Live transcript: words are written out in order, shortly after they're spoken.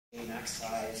max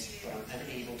size, but I'm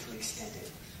unable to extend it.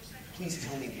 Please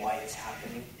tell me why it's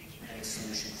happening and a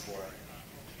solution for it.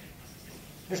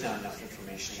 There's not enough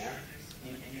information there.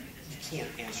 You can't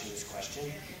answer this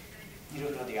question. You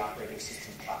don't know the operating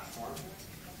system platform.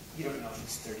 You don't know if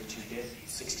it's 32-bit,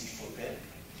 64-bit.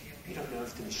 You don't know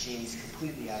if the machine is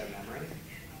completely out of memory.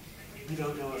 You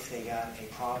don't know if they got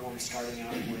a problem starting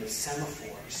out with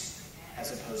semaphores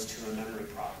as opposed to a memory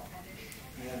problem.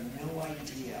 You have no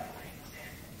idea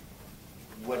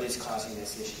what is causing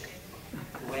this issue.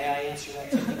 The way I answer that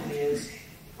typically is,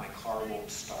 my car won't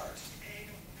start.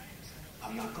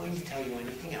 I'm not going to tell you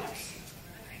anything else.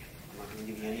 I'm not going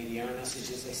to give you any of the error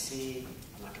messages I see.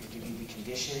 I'm not going to give you the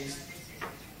conditions.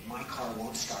 My car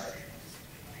won't start.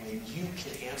 When you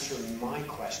can answer my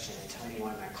question and tell me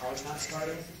why my car's not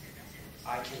starting,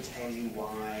 I can tell you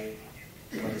why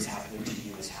what is happening to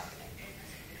you is happening.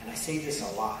 And I say this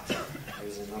a lot. There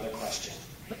was another question.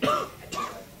 I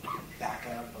took a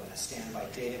backup of a standby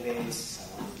database.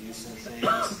 I wanted to do some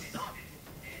things.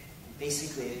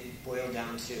 Basically, it boiled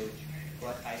down to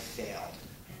what I failed.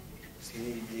 So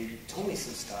they told me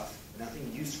some stuff,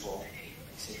 nothing useful.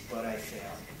 They said, but I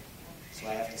failed. So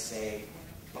I have to say,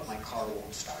 but my car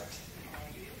won't start.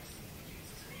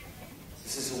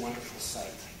 This is a wonderful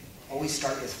site. Always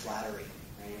start with flattery,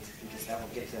 right? Because that will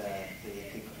get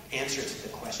the answer to the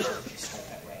question if you start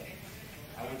that way.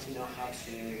 I want to know how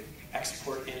to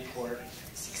export, import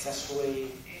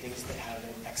successfully things that have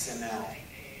an XML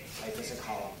type as a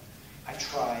column. I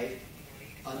tried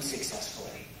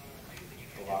unsuccessfully.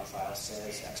 The log file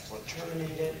says export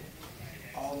terminated.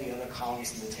 All the other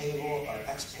columns in the table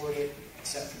are exported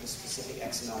except for the specific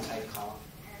XML type column.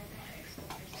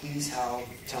 Please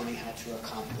tell me how to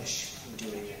accomplish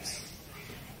doing this.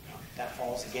 That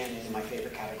falls again into my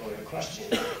favorite category of question.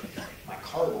 My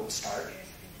car won't start.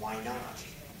 Why not?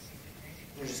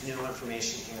 There's no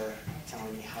information here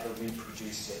telling me how to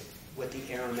reproduce it, what the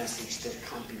error message that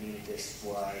accompanied this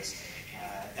was.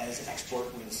 As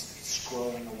export was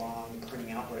scrolling along,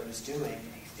 printing out what it was doing,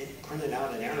 it printed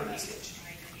out an error message,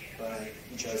 but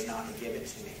he chose not to give it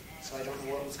to me. So I don't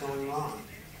know what was going wrong.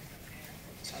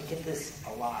 So I get this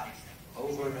a lot,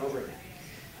 over and over again.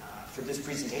 For this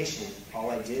presentation, all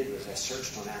I did was I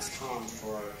searched on AskTom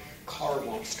for car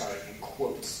won't start in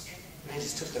quotes. And I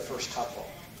just took the first couple,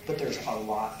 but there's a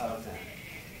lot of them.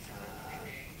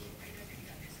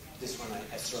 This one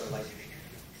I sort of like.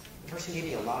 The person gave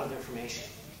me a lot of information.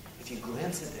 If you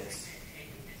glance at this,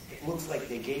 it looks like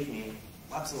they gave me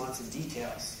lots and lots of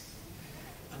details.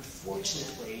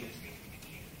 Unfortunately,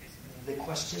 the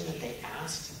question that they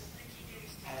asked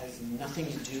has nothing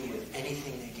to do with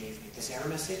anything they gave me. This error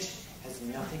message has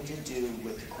nothing to do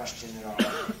with the question at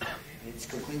all. It's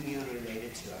completely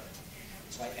unrelated to it.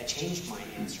 So I changed my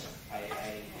answer.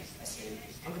 I said,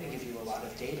 I'm going to give you a lot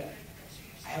of data.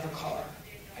 I have a car.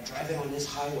 I drive it on this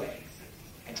highway.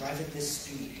 I drive at this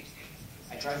speed.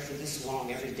 I drive for this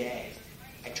long every day.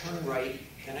 I turn right,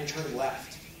 then I turn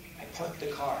left. I park the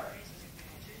car.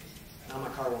 Now my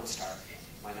car won't start.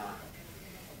 Why not?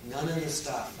 None of the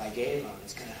stuff I gave them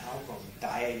is going to help them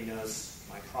diagnose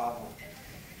my problem.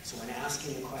 So when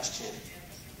asking the question,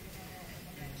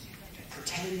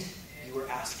 pretend you were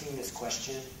asking this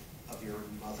question of your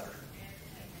mother.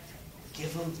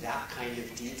 Give them that kind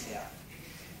of detail.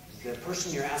 The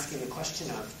person you're asking the question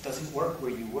of doesn't work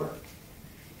where you work.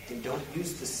 They don't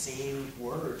use the same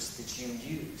words that you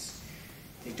use.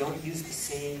 They don't use the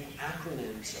same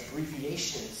acronyms,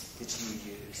 abbreviations that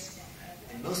you use.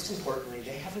 And most importantly,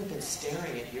 they haven't been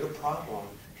staring at your problem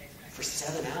for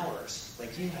 7 hours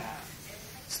like you have.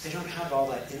 So they don't have all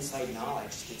that inside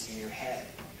knowledge that's in your head.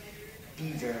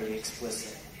 Be very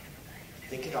explicit.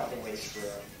 Think it all the way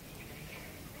through.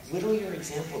 Whittle your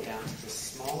example down to the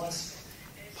smallest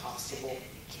possible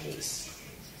case.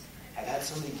 I've had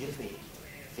somebody give me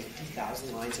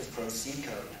 50,000 lines of pro C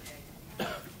code.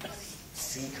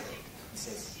 C code. It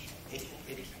says it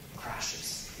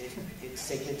crashes. It's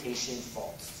segmentation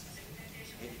faults.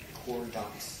 It core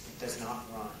dumps. It does not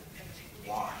run.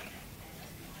 Why?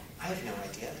 I have no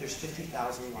idea. There's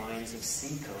 50,000 lines of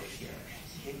C code here.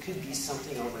 It could be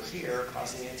something over here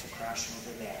causing it to crash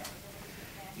over there.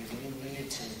 You're going to need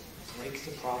to break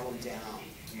the problem down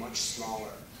much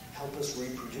smaller. Help us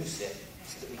reproduce it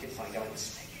so that we can find out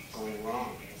what's going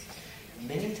wrong.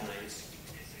 Many times,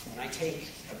 when I take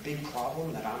a big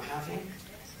problem that I'm having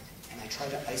and I try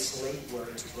to isolate where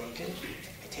it's broken,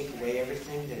 I take away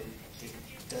everything that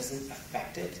doesn't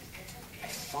affect it, I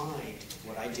find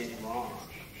what I did wrong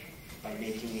by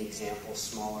making the example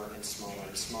smaller and smaller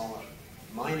and smaller.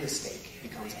 My mistake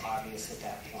becomes obvious at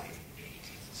that point.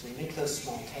 So we make those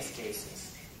small test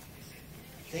cases.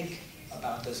 Think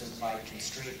about those implied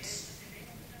constraints.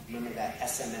 Remember that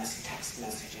SMS text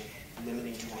messaging,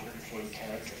 limiting to 140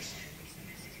 characters.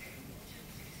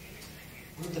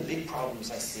 One of the big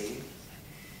problems I see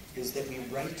is that we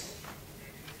write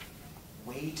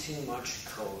way too much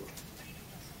code.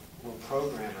 We're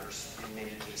programmers in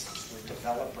many cases. We're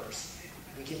developers.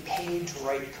 We get paid to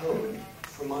write code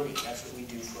for money. That's what we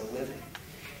do for a living.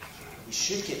 We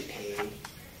should get paid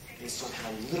based on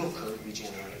how little code we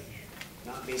generate,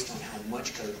 not based on how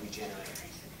much code we generate.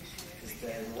 Because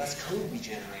the less code we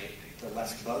generate, the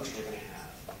less bugs we're going to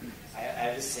have. I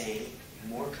have a saying,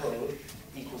 more code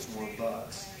equals more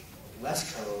bugs.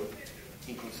 Less code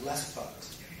equals less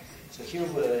bugs. So here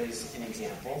was an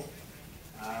example.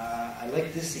 I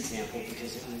like this example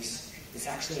because it's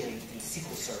actually in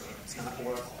SQL Server. It's not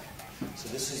Oracle. So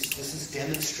this is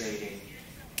demonstrating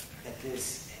that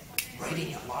this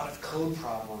writing a lot of code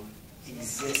problem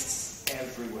exists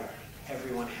everywhere.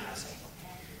 Everyone has it.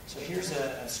 So here's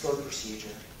a stored procedure.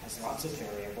 It has lots of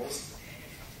variables.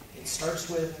 It starts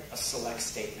with a select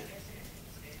statement.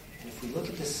 And if we look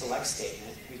at this select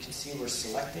statement, we can see we're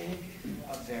selecting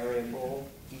a variable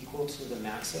equal to the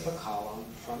max of a column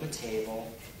from a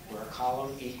table where a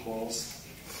column equals,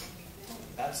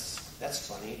 that's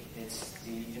funny, it's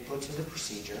the input to the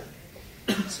procedure.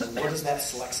 So what does that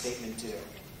select statement do?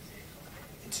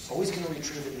 It's always going to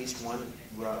retrieve at least one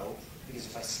row, because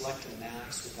if I select a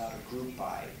max without a group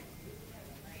by,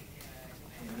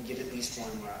 I'm going to get at least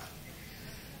one row.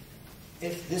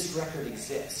 If this record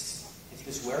exists, if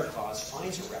this where clause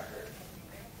finds a record,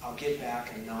 I'll get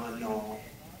back a non-null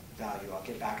value. I'll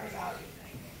get back a value.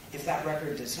 If that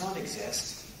record does not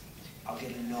exist, I'll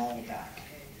get a null back.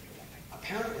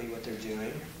 Apparently what they're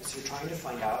doing is they're trying to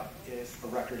find out if a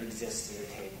record exists in the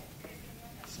table.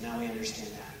 So now we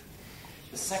understand that.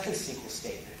 The second SQL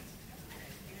statement,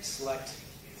 select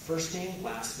first name,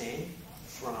 last name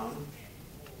from,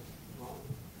 well,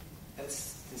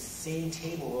 that's the same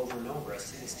table over and over. I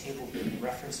see this table being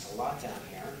referenced a lot down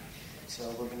here. So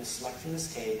we're going to select from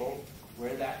this table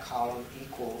where that column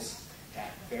equals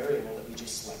that variable that we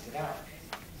just selected out.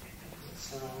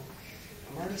 So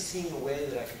I'm already seeing a way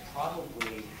that I could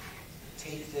probably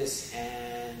take this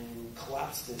and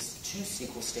collapse this two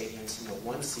SQL statements into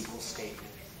one SQL statement.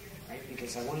 Right?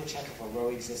 Because I want to check if a row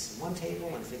exists in one table,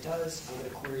 and if it does, I'm going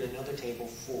to query another table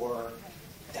for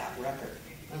that record.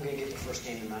 I'm going to get the first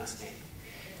name and last name.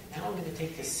 Now I'm going to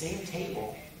take this same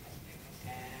table,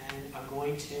 and I'm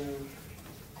going to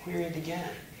query it again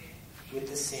with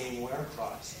the same where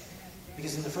clause.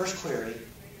 Because in the first query,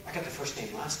 I got the first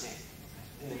name, last name.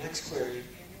 In the next query,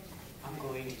 I'm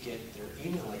going to get their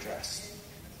email address.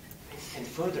 And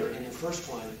further, in the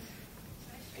first one,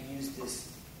 I use this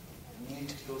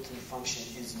need built-in function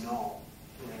is null,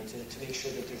 to make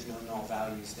sure that there's no null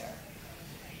values there.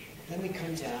 Then we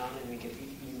come down and we get the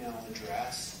email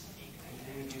address, and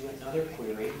then we do another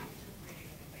query.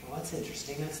 Well, that's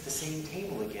interesting. That's the same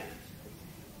table again,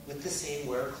 with the same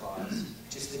where clause,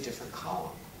 just a different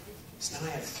column. So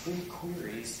now I have 3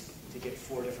 queries to get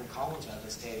 4 different columns out of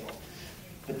this table.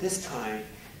 But this time,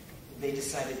 they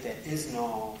decided that is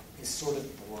null is sort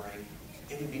of boring.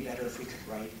 It would be better if we could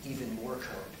write even more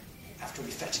code. After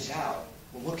we fetch it out,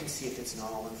 we'll look and see if it's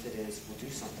null, and if it is, we'll do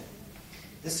something.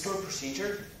 This stored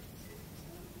procedure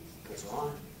goes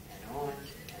on and on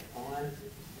and on,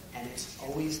 and it's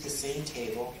always the same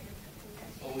table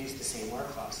and always the same where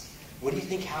clause. What do you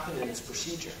think happened in this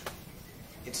procedure?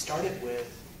 It started with,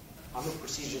 I'm a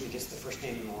procedure that gets the first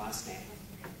name and the last name.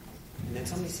 And then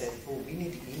somebody said, oh, we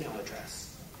need the email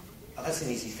address. Oh, that's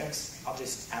an easy fix. I'll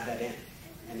just add that in.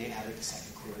 And they added the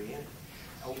second query in.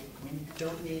 Oh, we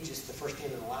don't need just the first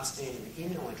name and the last name and the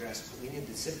email address, but we need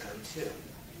the zip code too.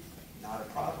 Not a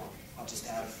problem. I'll just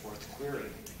add a 4th query.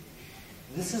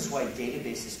 This is why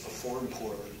databases perform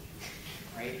poorly,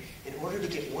 right? In order to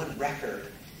get one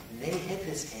record, they hit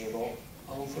this table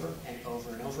over and over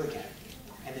and over again.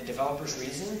 And the developer's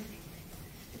reason?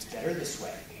 It's better this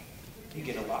way. You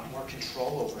get a lot more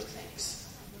control over things,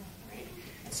 right?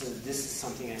 And so this is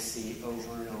something I see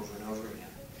over and over and over again.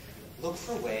 Look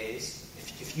for ways,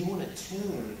 if you want to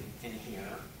tune in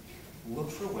here, look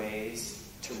for ways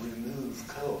to remove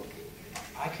code.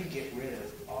 I could get rid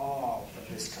of all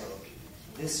of this code.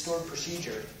 This stored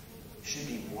procedure should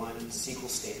be one SQL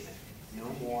statement, no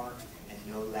more and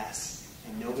no less.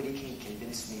 And nobody can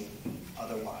convince me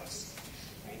otherwise.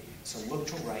 Right? So look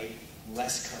to write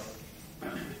less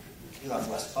code. You'll have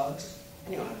less bugs,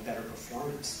 and you'll have better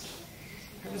performance.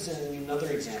 Here was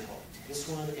another example. This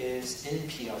one is in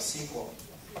PL SQL.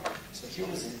 So here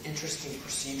was an interesting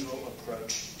procedural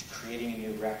approach to creating a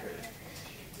new record.